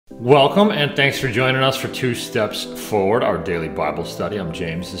Welcome and thanks for joining us for Two Steps Forward, our daily Bible study. I'm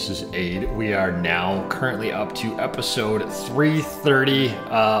James, this is Aid. We are now currently up to episode 330,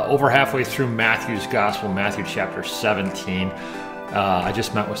 over halfway through Matthew's Gospel, Matthew chapter 17. I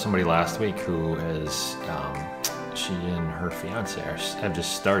just met with somebody last week who is, she and her fiance have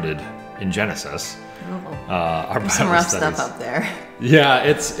just started in Genesis. There's some rough stuff up there. Yeah,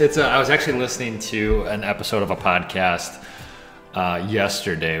 I was actually listening to an episode of a podcast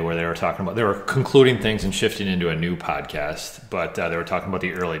yesterday where they were concluding things and shifting into a new podcast, but they were talking about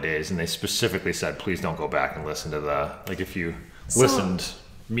the early days, and they specifically said, please don't go back and listen to if you listened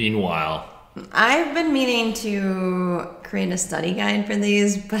meanwhile. I've been meaning to create a study guide for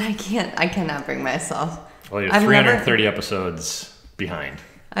these, but I cannot bring myself. Well, you're 330 episodes behind.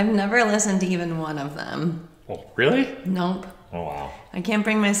 I've never listened to even one of them. Oh, really? Nope. Oh, wow. I can't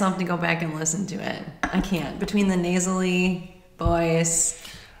bring myself to go back and listen to it. I can't. Between the nasally voice,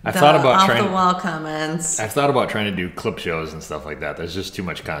 off-the-wall comments. I've thought about trying to do clip shows and stuff like that. There's just too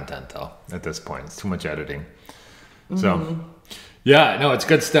much content, though, at this point. It's too much editing. So, yeah, no, it's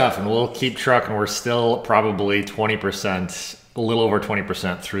good stuff, and we'll keep trucking. We're still probably 20%, a little over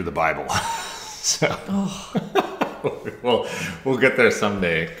 20% through the Bible. So, we'll get there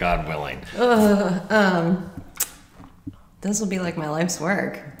someday, God willing. This will be like my life's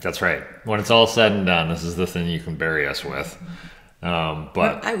work. That's right. When it's all said and done, this is the thing you can bury us with. But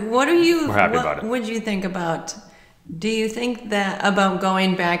we're happy about it. What would you think about? Do you think that about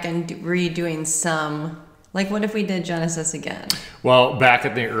going back and redoing some? Like, what if we did Genesis again? Well, back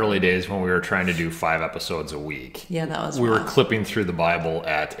at the early days when we were trying to do 5 episodes a week. Yeah, that was We rough. were clipping through the Bible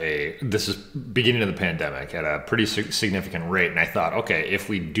this is beginning of the pandemic, at a pretty significant rate. And I thought, okay, if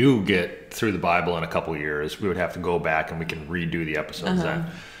we do get through the Bible in a couple of years, we would have to go back and we can redo the episodes then.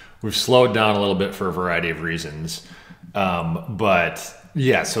 We've slowed down a little bit for a variety of reasons. But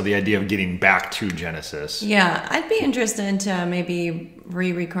yeah, so the idea of getting back to Genesis. Yeah, I'd be interested to maybe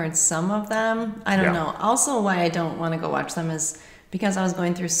re-record some of them. I don't know. Also, why I don't want to go watch them is because I was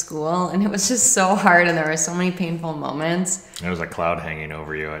going through school and it was just so hard and there were so many painful moments. There was a cloud hanging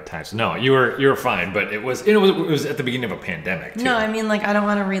over you at times. No, you were fine, but it was at the beginning of a pandemic too. No, I mean, like, I don't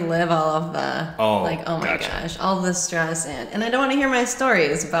want to relive all of the oh my gotcha. gosh, all the stress and I don't want to hear my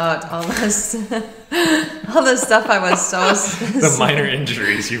stories about all this all the stuff I was so the minor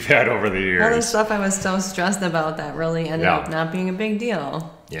injuries you've had over the years. All the stuff I was so stressed about that really ended up not being a big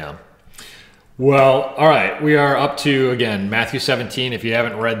deal. Yeah. Well, all right. We are up to, again, Matthew 17. If you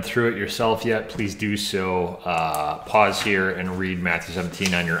haven't read through it yourself yet, please do so. Pause here and read Matthew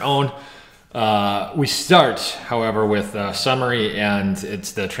 17 on your own. We start, however, with a summary, and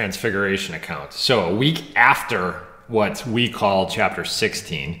it's the Transfiguration account. So a week after what we call chapter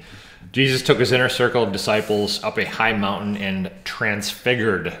 16, Jesus took his inner circle of disciples up a high mountain and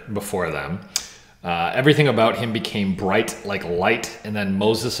transfigured before them. Everything about him became bright like light, and then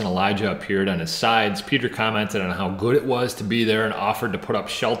Moses and Elijah appeared on his sides. Peter commented on how good it was to be there and offered to put up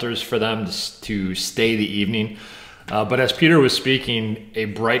shelters for them to stay the evening. But as Peter was speaking, a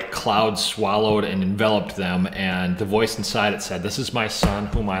bright cloud swallowed and enveloped them, and the voice inside it said, "This is my son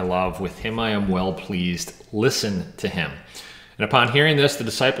whom I love. With him I am well pleased. Listen to him." And upon hearing this, the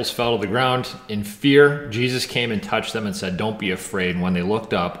disciples fell to the ground in fear. Jesus came and touched them and said, "Don't be afraid." And when they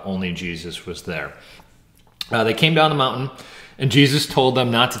looked up, only Jesus was there. They came down the mountain, and Jesus told them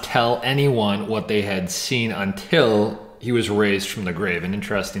not to tell anyone what they had seen until he was raised from the grave. And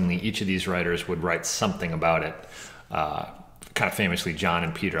interestingly, each of these writers would write something about it, kind of famously John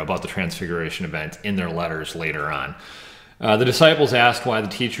and Peter, about the Transfiguration event in their letters later on. The disciples asked why the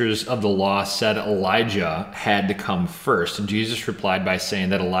teachers of the law said Elijah had to come first. And Jesus replied by saying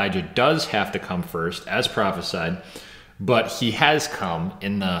that Elijah does have to come first, as prophesied, but he has come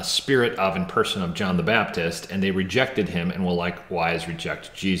in the spirit of and person of John the Baptist, and they rejected him and will likewise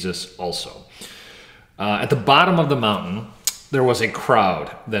reject Jesus also. At the bottom of the mountain, there was a crowd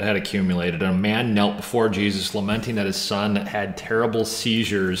that had accumulated, and a man knelt before Jesus, lamenting that his son had terrible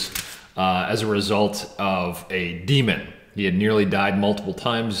seizures as a result of a demon. He had nearly died multiple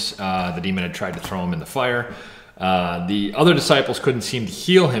times. The demon had tried to throw him in the fire. The other disciples couldn't seem to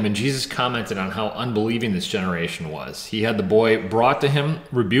heal him, and Jesus commented on how unbelieving this generation was. He had the boy brought to him,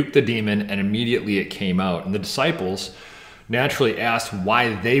 rebuked the demon, and immediately it came out. And the disciples naturally asked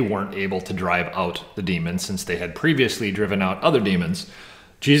why they weren't able to drive out the demon, since they had previously driven out other demons.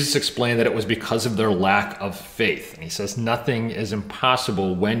 Jesus explained that it was because of their lack of faith. And he says, nothing is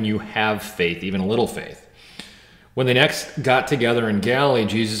impossible when you have faith, even a little faith. When they next got together in Galilee,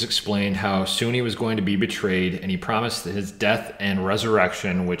 Jesus explained how soon he was going to be betrayed, and he promised his death and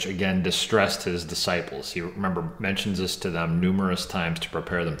resurrection, which again distressed his disciples. He, remember, mentions this to them numerous times to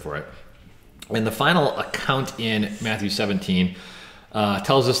prepare them for it. And the final account in Matthew 17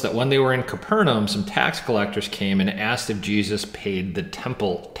 tells us that when they were in Capernaum, some tax collectors came and asked if Jesus paid the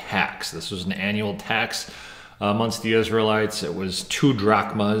temple tax. This was an annual tax amongst the Israelites. It was 2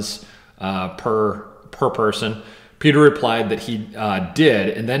 drachmas per person. Peter replied that he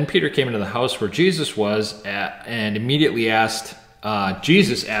did, and then Peter came into the house where Jesus was and immediately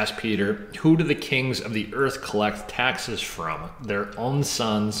Jesus asked Peter, "Who do the kings of the earth collect taxes from, their own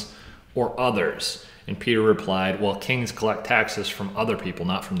sons or others?" And Peter replied, "Well, kings collect taxes from other people,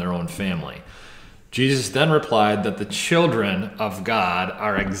 not from their own family." Jesus then replied that the children of God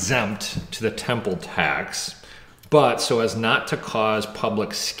are exempt to the temple tax. But so as not to cause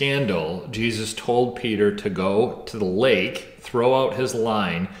public scandal, Jesus told Peter to go to the lake, throw out his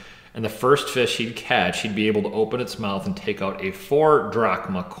line, and the first fish he'd catch, he'd be able to open its mouth and take out a 4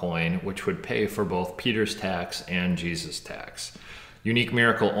 drachma coin, which would pay for both Peter's tax and Jesus' tax. Unique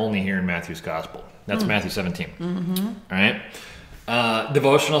miracle only here in Matthew's gospel. That's Matthew 17. All right.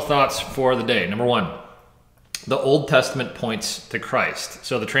 Devotional thoughts for the day. Number 1. The Old Testament points to Christ.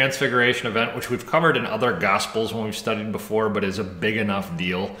 So the transfiguration event, which we've covered in other gospels when we've studied before, but is a big enough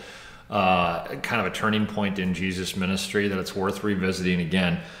deal, kind of a turning point in Jesus' ministry that it's worth revisiting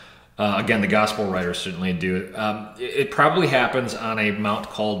again. Again, the gospel writers certainly do. It probably happens on a mount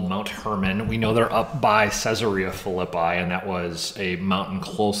called Mount Hermon. We know they're up by Caesarea Philippi, and that was a mountain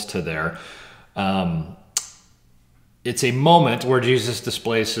close to there. It's a moment where Jesus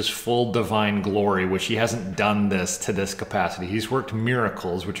displays his full divine glory, which he hasn't done this to this capacity. He's worked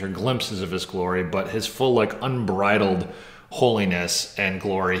miracles, which are glimpses of his glory, but his full, unbridled holiness and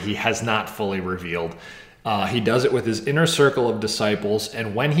glory, he has not fully revealed. He does it with his inner circle of disciples,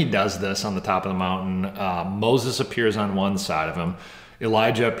 and when he does this on the top of the mountain, Moses appears on one side of him,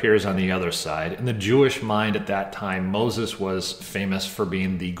 Elijah appears on the other side. In the Jewish mind at that time, Moses was famous for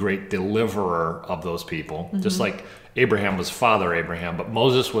being the great deliverer of those people, just like Abraham was Father Abraham, but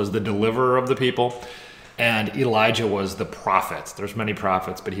Moses was the deliverer of the people, and Elijah was the prophet. There's many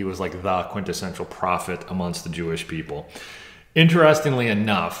prophets, but he was like the quintessential prophet amongst the Jewish people. Interestingly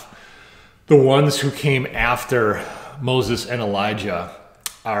enough, the ones who came after Moses and Elijah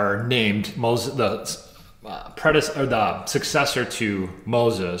are named Moses. The successor to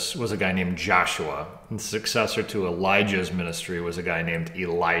Moses was a guy named Joshua, and the successor to Elijah's ministry was a guy named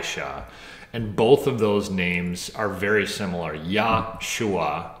Elisha. And both of those names are very similar.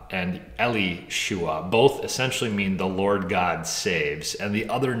 Yahshua and Elishua both essentially mean the Lord God saves. And the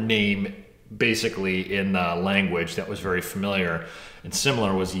other name, basically in the language that was very familiar and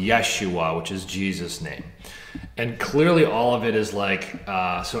similar, was Yeshua, which is Jesus' name. And clearly all of it is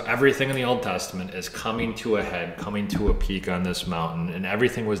so everything in the Old Testament is coming to a head, coming to a peak on this mountain, and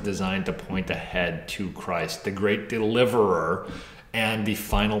everything was designed to point ahead to Christ, the great deliverer and the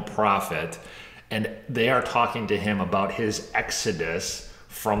final prophet. And they are talking to him about his exodus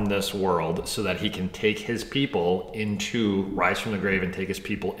from this world so that he can take his people rise from the grave and take his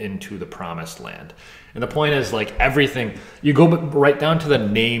people into the promised land. And the point is, everything, you go right down to the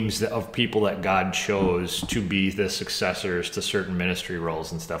names of people that God chose to be the successors to certain ministry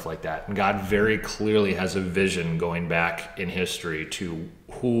roles and stuff like that. And God very clearly has a vision going back in history to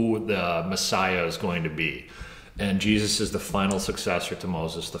who the Messiah is going to be. And Jesus is the final successor to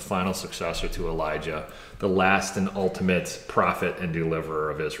Moses, the final successor to Elijah, the last and ultimate prophet and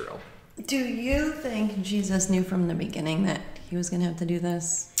deliverer of Israel. Do you think Jesus knew from the beginning that he was going to have to do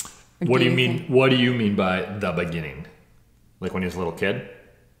this? What do you mean? What do you mean by the beginning? Like when he was a little kid?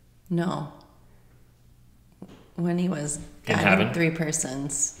 No. When he was in heaven, 3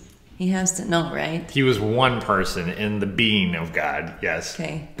 persons. He has to know, right? He was one person in the being of God, yes.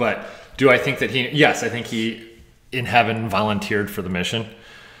 Okay. But do I think that yes, I think he in heaven volunteered for the mission,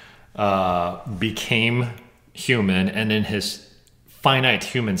 became human, and in his finite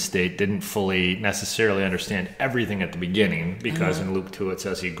human state didn't fully necessarily understand everything at the beginning, because in Luke 2 it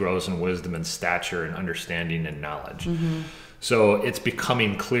says he grows in wisdom and stature and understanding and knowledge. So it's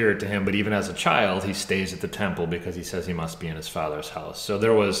becoming clear to him, but even as a child, he stays at the temple because he says he must be in his father's house. So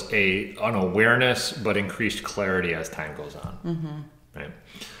there was an awareness, but increased clarity as time goes on. Right?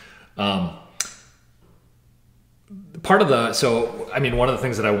 One of the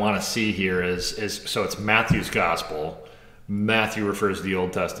things that I want to see here is it's Matthew's gospel. Matthew refers to the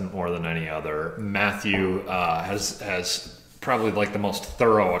Old Testament more than any other. Matthew has probably the most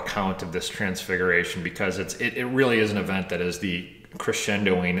thorough account of this transfiguration, because it really is an event that is the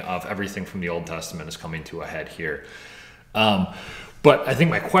crescendoing of everything from the Old Testament is coming to a head here. But I think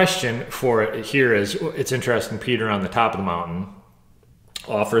my question for it here is, it's interesting, Peter on the top of the mountain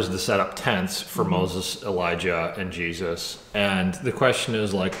offers to set up tents for Moses, Elijah, and Jesus. And the question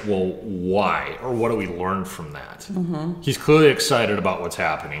is like, well, why? Or what do we learn from that? He's clearly excited about what's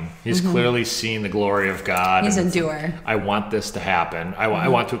happening. He's clearly seeing the glory of God. He's a doer. I want this to happen. I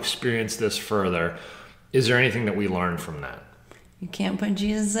want to experience this further. Is there anything that we learn from that? You can't put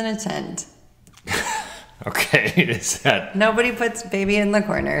Jesus in a tent. Okay, is that... Nobody puts baby in the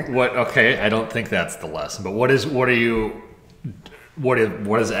corner. What? Okay, I don't think that's the lesson. But what does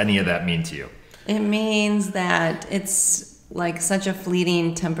any of that mean to you? It means that it's like such a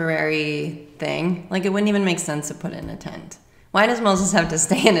fleeting, temporary thing. Like, it wouldn't even make sense to put in a tent. Why does Moses have to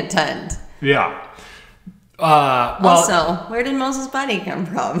stay in a tent? Yeah. Also, where did Moses' body come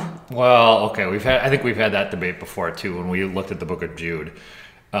from? Well, okay, I think we've had that debate before too. When we looked at the book of Jude,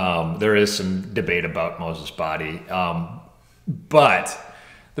 there is some debate about Moses' body, but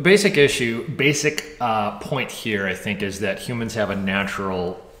the basic point here, I think, is that humans have a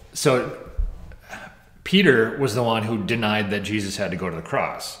natural. So Peter was the one who denied that Jesus had to go to the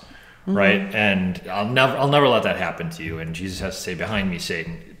cross. Right, and I'll never let that happen to you. And Jesus has to say, "Behind me,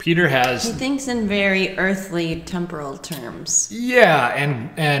 Satan." Peter has. He thinks in very earthly, temporal terms. Yeah,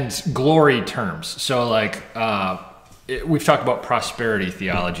 and glory terms. So like, we've talked about prosperity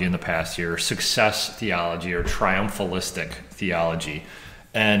theology in the past here, success theology, or triumphalistic theology.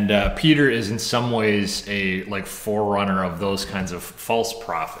 And Peter is in some ways a like forerunner of those kinds of false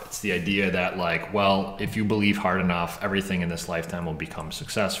prophets. The idea that like, well, if you believe hard enough, everything in this lifetime will become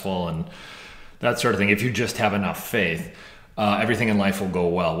successful and that sort of thing. If you just have enough faith, everything in life will go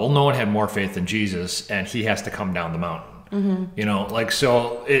well. Well, no one had more faith than Jesus, and he has to come down the mountain. You know, like,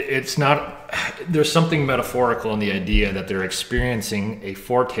 so it's not, there's something metaphorical in the idea that they're experiencing a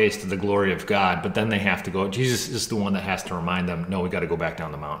foretaste of the glory of God, but then they have to go, Jesus is the one that has to remind them, no, we got to go back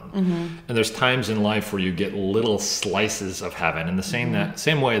down the mountain. And there's times in life where you get little slices of heaven, in the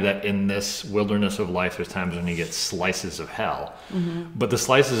same way that in this wilderness of life, there's times when you get slices of hell. But the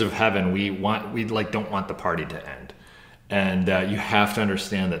slices of heaven, we don't want the party to end. And you have to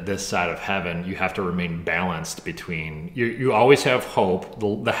understand that this side of heaven, you have to remain balanced between. You always have hope.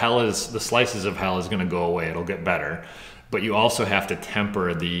 The slices of hell is going to go away. It'll get better, but you also have to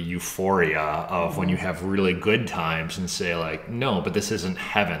temper the euphoria of when you have really good times and say like, no, but this isn't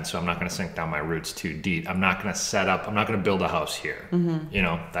heaven, so I'm not going to sink down my roots too deep. I'm not going to build a house here. You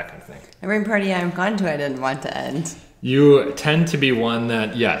know, that kind of thing. Every party I've gone to, I didn't want to end. You tend to be one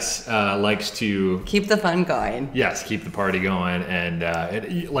that, yes, likes to keep the fun going. Yes, keep the party going, and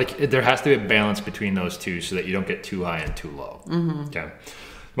there has to be a balance between those two so that you don't get too high and too low. Okay.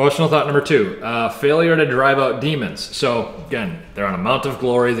 Emotional thought number 2: failure to drive out demons. So again, they're on a mount of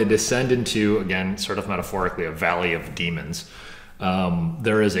glory. They descend into, again, sort of metaphorically, a valley of demons.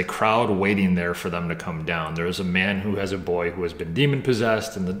 There is a crowd waiting there for them to come down. There is a man who has a boy who has been demon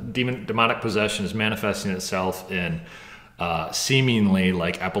possessed, and the demonic possession is manifesting itself in seemingly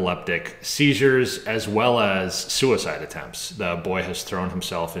like epileptic seizures as well as suicide attempts. The boy has thrown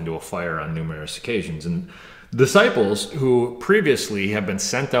himself into a fire on numerous occasions. And disciples who previously have been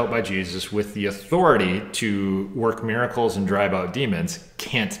sent out by Jesus with the authority to work miracles and drive out demons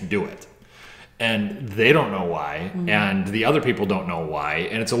can't do it. And they don't know why, and the other people don't know why,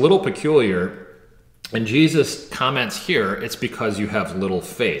 and it's a little peculiar. And Jesus comments here, it's because you have little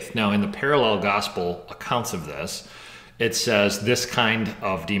faith. Now, in the parallel gospel accounts of this, it says this kind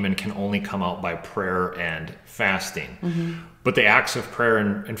of demon can only come out by prayer and fasting. But the acts of prayer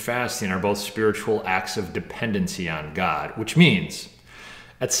and fasting are both spiritual acts of dependency on God, which means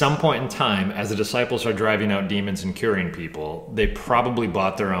at some point in time, as the disciples are driving out demons and curing people, they probably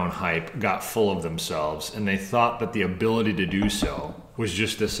bought their own hype, got full of themselves, and they thought that the ability to do so was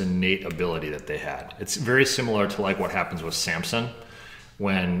just this innate ability that they had. It's very similar to like what happens with Samson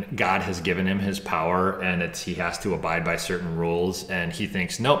when God has given him his power and he has to abide by certain rules, and he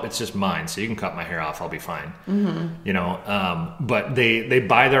thinks, nope, it's just mine, so you can cut my hair off, I'll be fine. You know, but they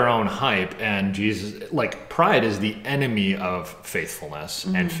buy their own hype, and Jesus, like, pride is the enemy of faithfulness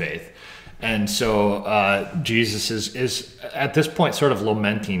and faith. And so Jesus is at this point sort of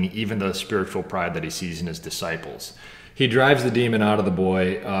lamenting even the spiritual pride that he sees in his disciples. He drives the demon out of the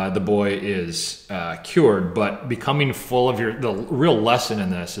boy. The boy is cured, but becoming full of the real lesson in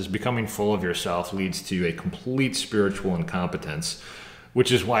this is becoming full of yourself leads to a complete spiritual incompetence,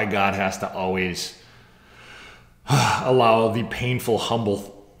 which is why God has to always allow the painful,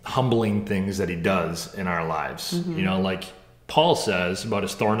 humbling things that he does in our lives. You know, like Paul says about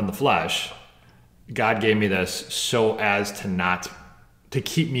his thorn in the flesh, God gave me this so as to not to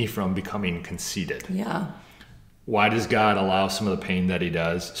keep me from becoming conceited. Yeah. Why does God allow some of the pain that he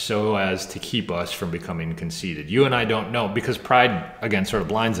does? So as to keep us from becoming conceited. You and I don't know, because pride, again, sort of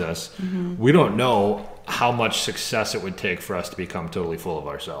blinds us. Mm-hmm. We don't know how much success it would take for us to become totally full of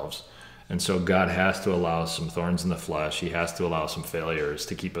ourselves. And so God has to allow some thorns in the flesh. He has to allow some failures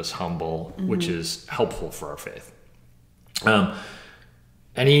to keep us humble, mm-hmm. which is helpful for our faith.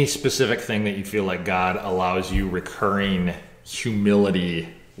 Any specific thing that you feel like God allows you recurring humility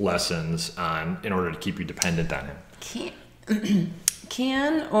lessons on in order to keep you dependent on him?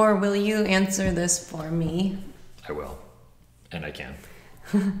 Can or will you answer this for me? I will, and I can.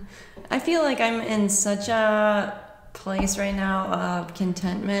 I feel like I'm in such a place right now of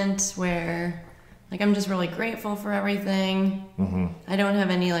contentment where like I'm just really grateful for everything. Mm-hmm. I don't have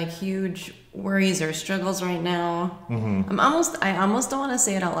any like huge worries or struggles right now. Mm-hmm. I almost don't want to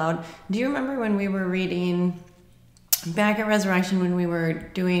say it out loud. Do you remember when we were reading back at Resurrection, when we were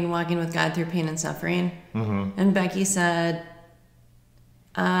doing Walking with God Through Pain and Suffering? Mm-hmm. And Becky said,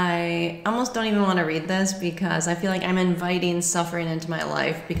 I almost don't even want to read this because I feel like I'm inviting suffering into my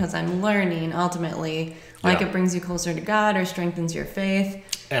life because I'm learning ultimately like it brings you closer to God or strengthens your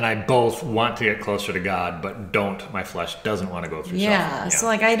faith. And I both want to get closer to God, but my flesh doesn't want to go through suffering. Yeah, so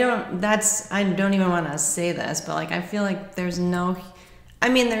like I don't even want to say this, but like I feel like there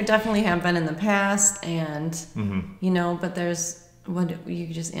definitely have been in the past and, mm-hmm. But you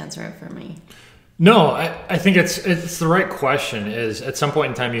could just answer it for me. No, I think it's the right question. Is at some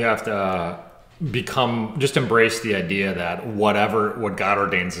point in time you have to embrace the idea that what God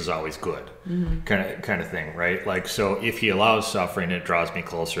ordains is always good, mm-hmm. kind of thing, right? Like, so if he allows suffering, it draws me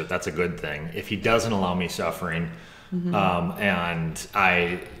closer. That's a good thing. If he doesn't allow me suffering, mm-hmm. And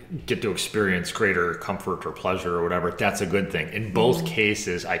I get to experience greater comfort or pleasure or whatever, that's a good thing. In both mm-hmm.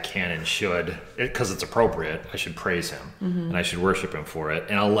 cases, I can and should, because it's appropriate, I should praise him mm-hmm. and I should worship him for it.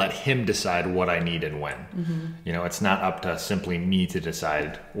 And I'll let him decide what I need and when. Mm-hmm. It's not up to simply me to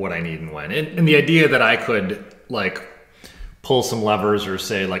decide what I need and when. And the idea that I could like pull some levers or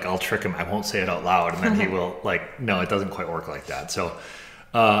say like, I'll trick him, I won't say it out loud, and then he will no, it doesn't quite work like that. So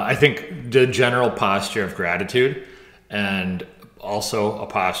I think the general posture of gratitude and also a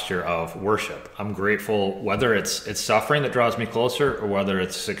posture of worship. I'm grateful whether it's suffering that draws me closer or whether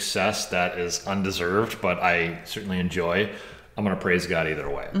it's success that is undeserved, but I certainly enjoy. I'm going to praise God either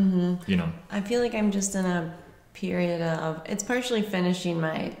way. Mm-hmm. I feel like I'm just in a period of, it's partially finishing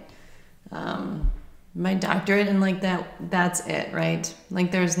my doctorate and like that's it, right?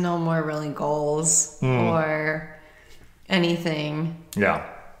 Like there's no more really goals or anything. Yeah.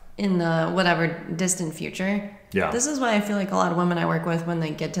 In the whatever distant future. Yeah. This is why I feel like a lot of women I work with, when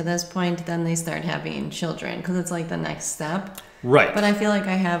they get to this point, then they start having children because it's like the next step. Right. But I feel like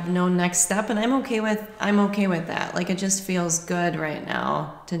I have no next step, and I'm okay with that. Like it just feels good right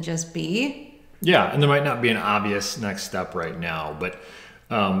now to just be. Yeah, and there might not be an obvious next step right now, but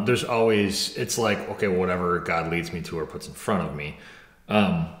there's always, it's like, okay, whatever God leads me to or puts in front of me.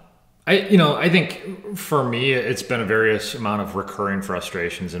 I think for me, it's been a various amount of recurring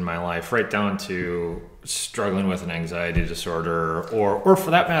frustrations in my life, right down to struggling with an anxiety disorder or for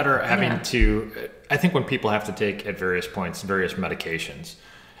that matter, having to, I think when people have to take at various points, various medications,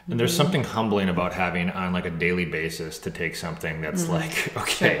 and there's something humbling about having on like a daily basis to take something that's like,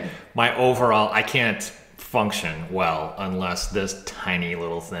 okay, my overall, I can't function well unless this tiny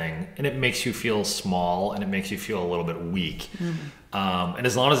little thing, and it makes you feel small and it makes you feel a little bit weak. And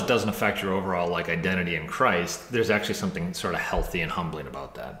as long as it doesn't affect your overall like identity in Christ, there's actually something sort of healthy and humbling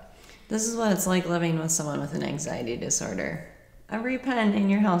about that. This is what it's like living with someone with an anxiety disorder. Every pen in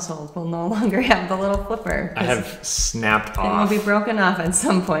your household will no longer have the little flipper. I have snapped off. It will be broken off at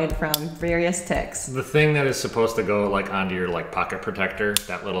some point from various ticks. The thing that is supposed to go like onto your like pocket protector,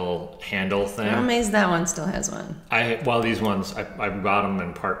 that little handle thing. I'm amazed that one still has one. These ones, I bought them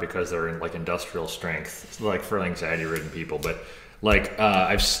in part because they're in like industrial strength, like for anxiety-ridden people. But like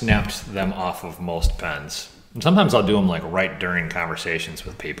I've snapped them off of most pens. And sometimes I'll do them like right during conversations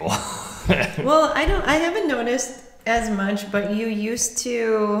with people. Well, I haven't noticed as much, but you used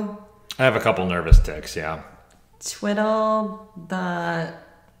to. I have a couple nervous tics, yeah. Twiddle the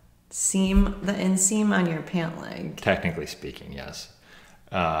inseam on your pant leg. Technically speaking, yes.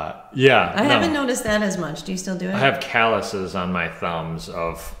 I haven't noticed that as much. Do you still do it? I have calluses on my thumbs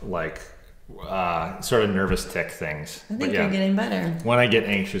of like sort of nervous tick things. I think you're getting better. When I get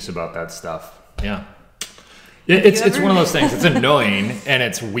anxious about that stuff, yeah. It's one of those things. It's annoying and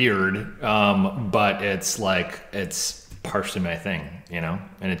it's weird, but it's like it's partially my thing, and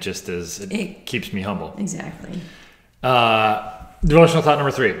it just is. It keeps me humble. Exactly. Devotional thought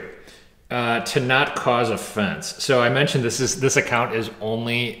number 3: To not cause offense. So I mentioned this account is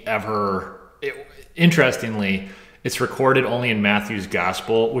only ever, interestingly, it's recorded only in Matthew's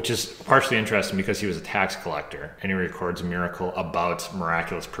gospel, which is partially interesting because he was a tax collector and he records a miracle about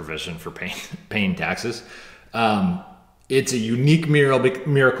miraculous provision for paying taxes. It's a unique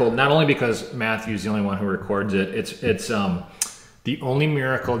miracle, not only because Matthew's the only one who records it. It's the only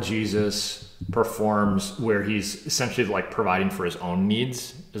miracle Jesus performs where he's essentially like providing for his own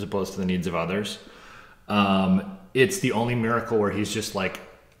needs as opposed to the needs of others. It's the only miracle where he's just like,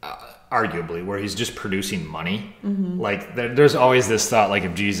 arguably, where he's just producing money. Like there's always this thought, like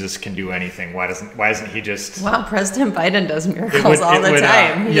if Jesus can do anything, why isn't he just? Wow, President Biden does miracles all the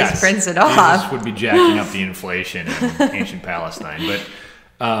time. He just prints it off. Jesus would be jacking up the inflation in ancient Palestine, but.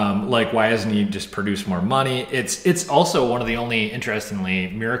 Like, why doesn't he just produce more money? It's also one of the only, interestingly,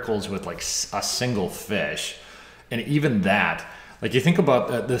 miracles with like a single fish. And even that, like you think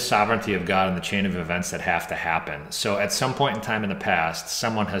about the sovereignty of God and the chain of events that have to happen. So at some point in time in the past,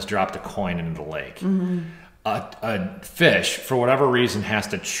 someone has dropped a coin into the lake. A fish, for whatever reason, has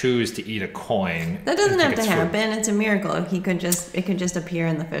to choose to eat a coin. That doesn't have to happen. It's a miracle. It could just appear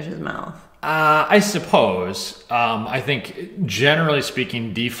in the fish's mouth. I suppose. I think, generally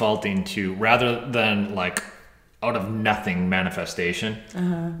speaking, defaulting to, rather than like out of nothing manifestation,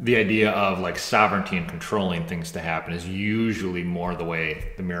 the idea of like sovereignty and controlling things to happen is usually more the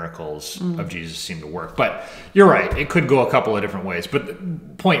way the miracles of Jesus seem to work. But you're right, it could go a couple of different ways. But the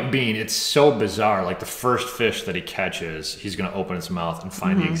point being, it's so bizarre. Like the first fish that he catches, he's going to open his mouth and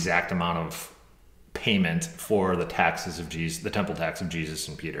find the exact amount of payment for the taxes of Jesus, the temple tax of Jesus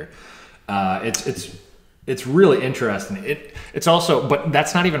and Peter. It's really interesting. It's also, but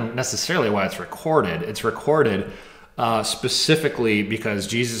that's not even necessarily why it's recorded. It's recorded specifically because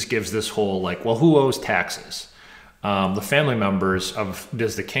Jesus gives this whole like, well, who owes taxes? The family members of,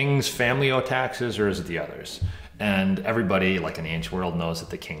 does the king's family owe taxes or is it the others? And everybody, like in the ancient world, knows that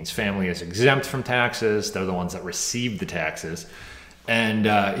the king's family is exempt from taxes. They're the ones that receive the taxes. And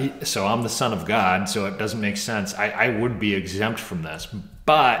so I'm the son of God, so it doesn't make sense. I would be exempt from this.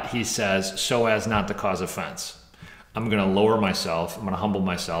 But he says, so as not to cause offense. I'm going to lower myself, I'm going to humble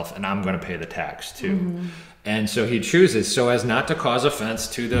myself, and I'm going to pay the tax too. And so he chooses, so as not to cause offense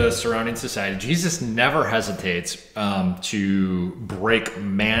to the surrounding society. Jesus never hesitates to break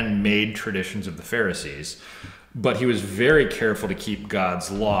man-made traditions of the Pharisees. But he was very careful to keep God's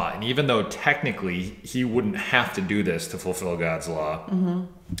law. And even though technically he wouldn't have to do this to fulfill God's law,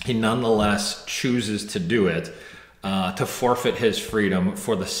 he nonetheless chooses to do it to forfeit his freedom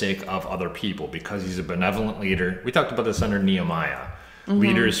for the sake of other people because he's a benevolent leader. We talked about this under Nehemiah.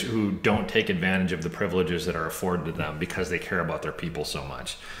 Leaders who don't take advantage of the privileges that are afforded to them because they care about their people so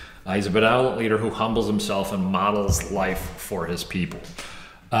much. He's a benevolent leader who humbles himself and models life for his people.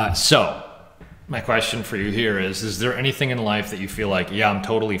 So my question for you here is there anything in life that you feel like, yeah, I'm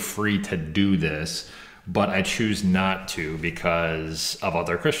totally free to do this, but I choose not to because of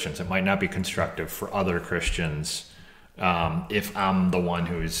other Christians? It might not be constructive for other Christians if I'm the one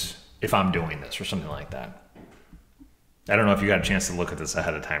if I'm doing this or something like that. I don't know if you got a chance to look at this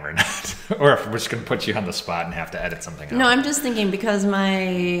ahead of time or not, or if we're just going to put you on the spot and have to edit something out. No, I'm just thinking because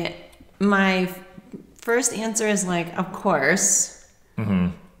my first answer is like, of course.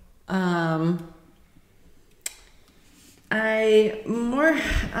 More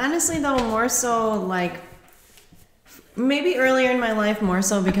so like maybe earlier in my life, more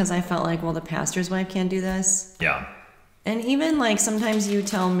so because I felt like, well, the pastor's wife can't do this. Yeah. And even like sometimes you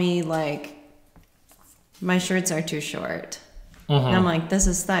tell me like my shirts are too short. And I'm like, this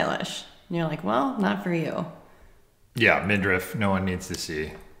is stylish. And you're like, well, not for you. Yeah, midriff, no one needs to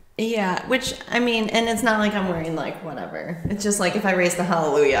see. Yeah, which, I mean, and it's not like I'm wearing, like, whatever. It's just like if I raise the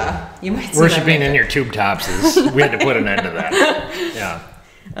hallelujah, you might see worshiping in your tube tops is, we had to put an end to that.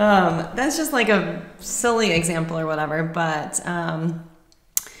 Yeah. That's just like a silly example or whatever. But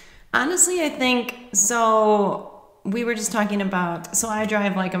honestly, I think, so we were just talking about, so I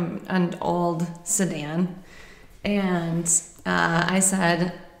drive like an old sedan. And I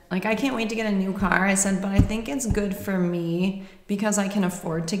said, like, I can't wait to get a new car. I said, but I think it's good for me because I can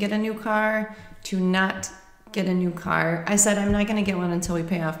afford to get a new car to not get a new car. I said, I'm not going to get one until we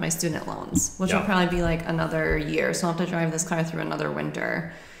pay off my student loans, which will probably be like another year. So I'll have to drive this car through another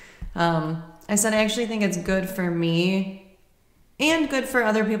winter. I said, I actually think it's good for me and good for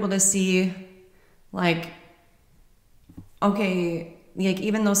other people to see, like, okay, like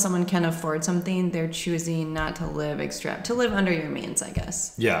even though someone can afford something, they're choosing not to live to live under your means, I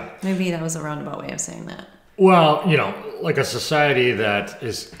guess. Yeah. Maybe that was a roundabout way of saying that. Well, you know, like a society that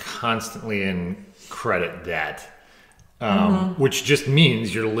is constantly in credit debt, which just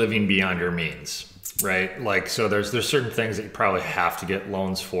means you're living beyond your means. Right, like so. There's certain things that you probably have to get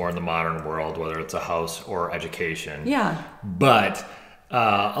loans for in the modern world, whether it's a house or education. Yeah. But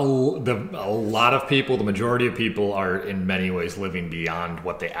a lot of people, the majority of people, are in many ways living beyond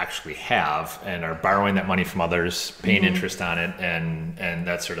what they actually have and are borrowing that money from others, paying interest on it, and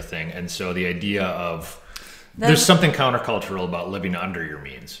that sort of thing. And so the idea of there's something countercultural about living under your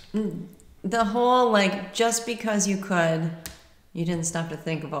means. The whole like just because you could, you didn't stop to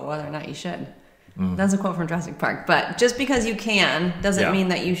think about whether or not you should. That's a quote from Jurassic Park. But just because you can doesn't mean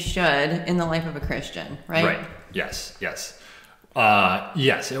that you should in the life of a Christian, right? Right. Yes. Yes.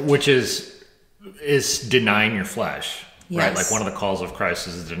 Which is denying your flesh, right? Like one of the calls of Christ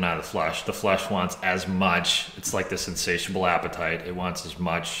is to deny the flesh. The flesh wants as much. It's like this insatiable appetite. It wants as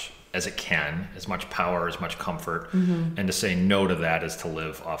much as it can, as much power, as much comfort. And to say no to that is to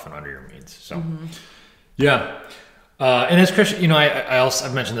live often under your means. So, yeah. And as Christian,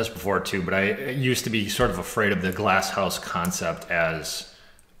 I've mentioned this before too, but I used to be sort of afraid of the glass house concept as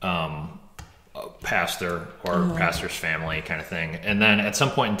a pastor or pastor's family kind of thing. And then at some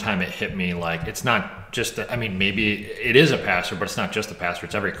point in time, it hit me like, it's not just, maybe it is a pastor, but it's not just a pastor,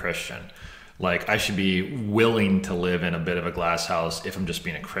 it's every Christian. Like I should be willing to live in a bit of a glass house if I'm just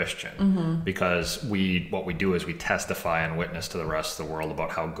being a Christian, because what we do is we testify and witness to the rest of the world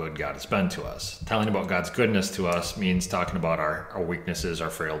about how good God has been to us. Telling about God's goodness to us means talking about our weaknesses, our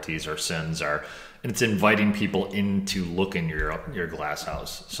frailties, our sins, and it's inviting people in to look in your glass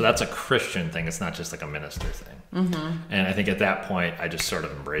house. So that's a Christian thing. It's not just like a minister thing. And I think at that point, I just sort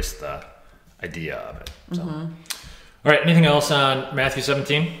of embraced the idea of it. So. All right. Anything else on Matthew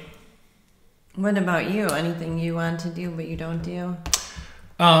 17? What about you? Anything you want to do but you don't do?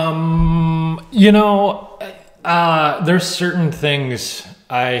 There's certain things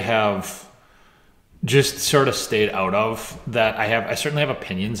I have just sort of stayed out of that I certainly have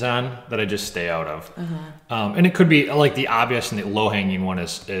opinions on that I just stay out of. And it could be like the obvious and the low-hanging one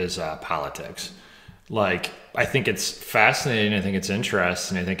is politics. Like, I think it's fascinating. I think it's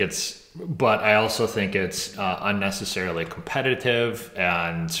interesting. But I also think it's unnecessarily competitive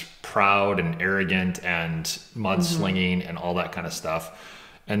and proud and arrogant and mudslinging and all that kind of stuff.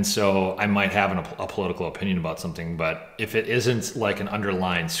 And so I might have a political opinion about something, but if it isn't like an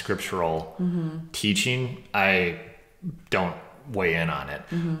underlying scriptural teaching, I don't weigh in on it.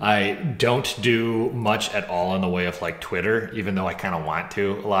 I don't do much at all in the way of like Twitter, even though I kind of want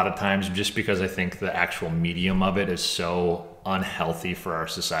to a lot of times, just because I think the actual medium of it is so unhealthy for our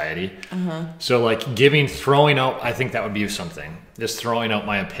society. So like throwing out, I think that would be something. Just throwing out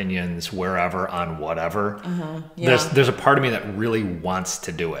my opinions wherever on whatever. There's a part of me that really wants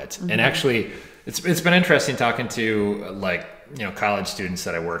to do it. And actually, it's been interesting talking to college students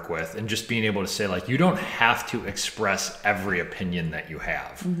that I work with, and just being able to say like, you don't have to express every opinion that you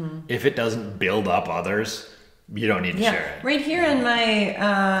have. If it doesn't build up others, you don't need to share it. Right here in my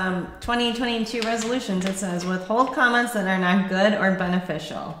 2022 resolutions, it says withhold comments that are not good or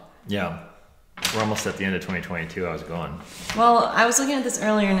beneficial. Yeah. We're almost at the end of 2022. I was going. Well, I was looking at this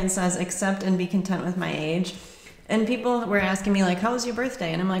earlier and it says accept and be content with my age. And people were asking me like, how was your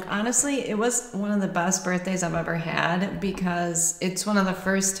birthday? And I'm like, honestly, it was one of the best birthdays I've ever had, because it's one of the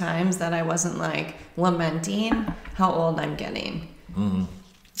first times that I wasn't like lamenting how old I'm getting.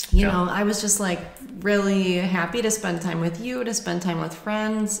 You know, I was just like really happy to spend time with you, to spend time with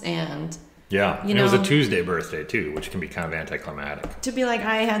friends, and it was a Tuesday birthday too, which can be kind of anticlimactic. To be like,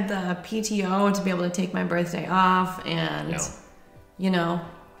 I had the PTO to be able to take my birthday off, and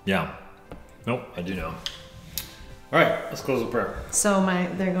Yeah. Nope, I do know. All right, let's close with prayer. So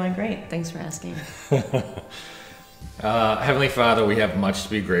they're going great. Thanks for asking. Heavenly Father, we have much to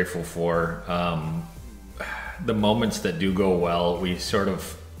be grateful for. The moments that do go well, we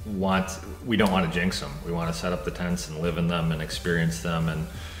don't want to jinx them. We want to set up the tents and live in them and experience them. And,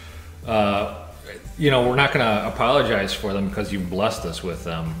 we're not going to apologize for them because you've blessed us with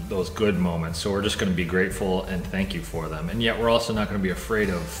them, those good moments. So we're just going to be grateful and thank you for them. And yet we're also not going to be afraid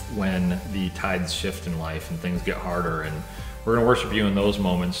of when the tides shift in life and things get harder. And we're going to worship you in those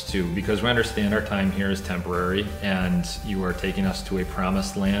moments too, because we understand our time here is temporary, and you are taking us to a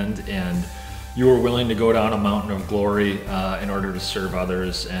promised land, and you are willing to go down a mountain of glory in order to serve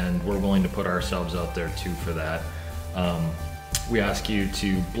others, and we're willing to put ourselves out there too for that. We ask you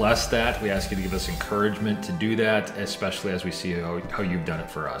to bless that. We ask you to give us encouragement to do that, especially as we see how you've done it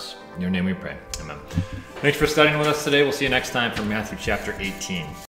for us. In your name we pray. Amen. Thanks for studying with us today. We'll see you next time from Matthew chapter 18.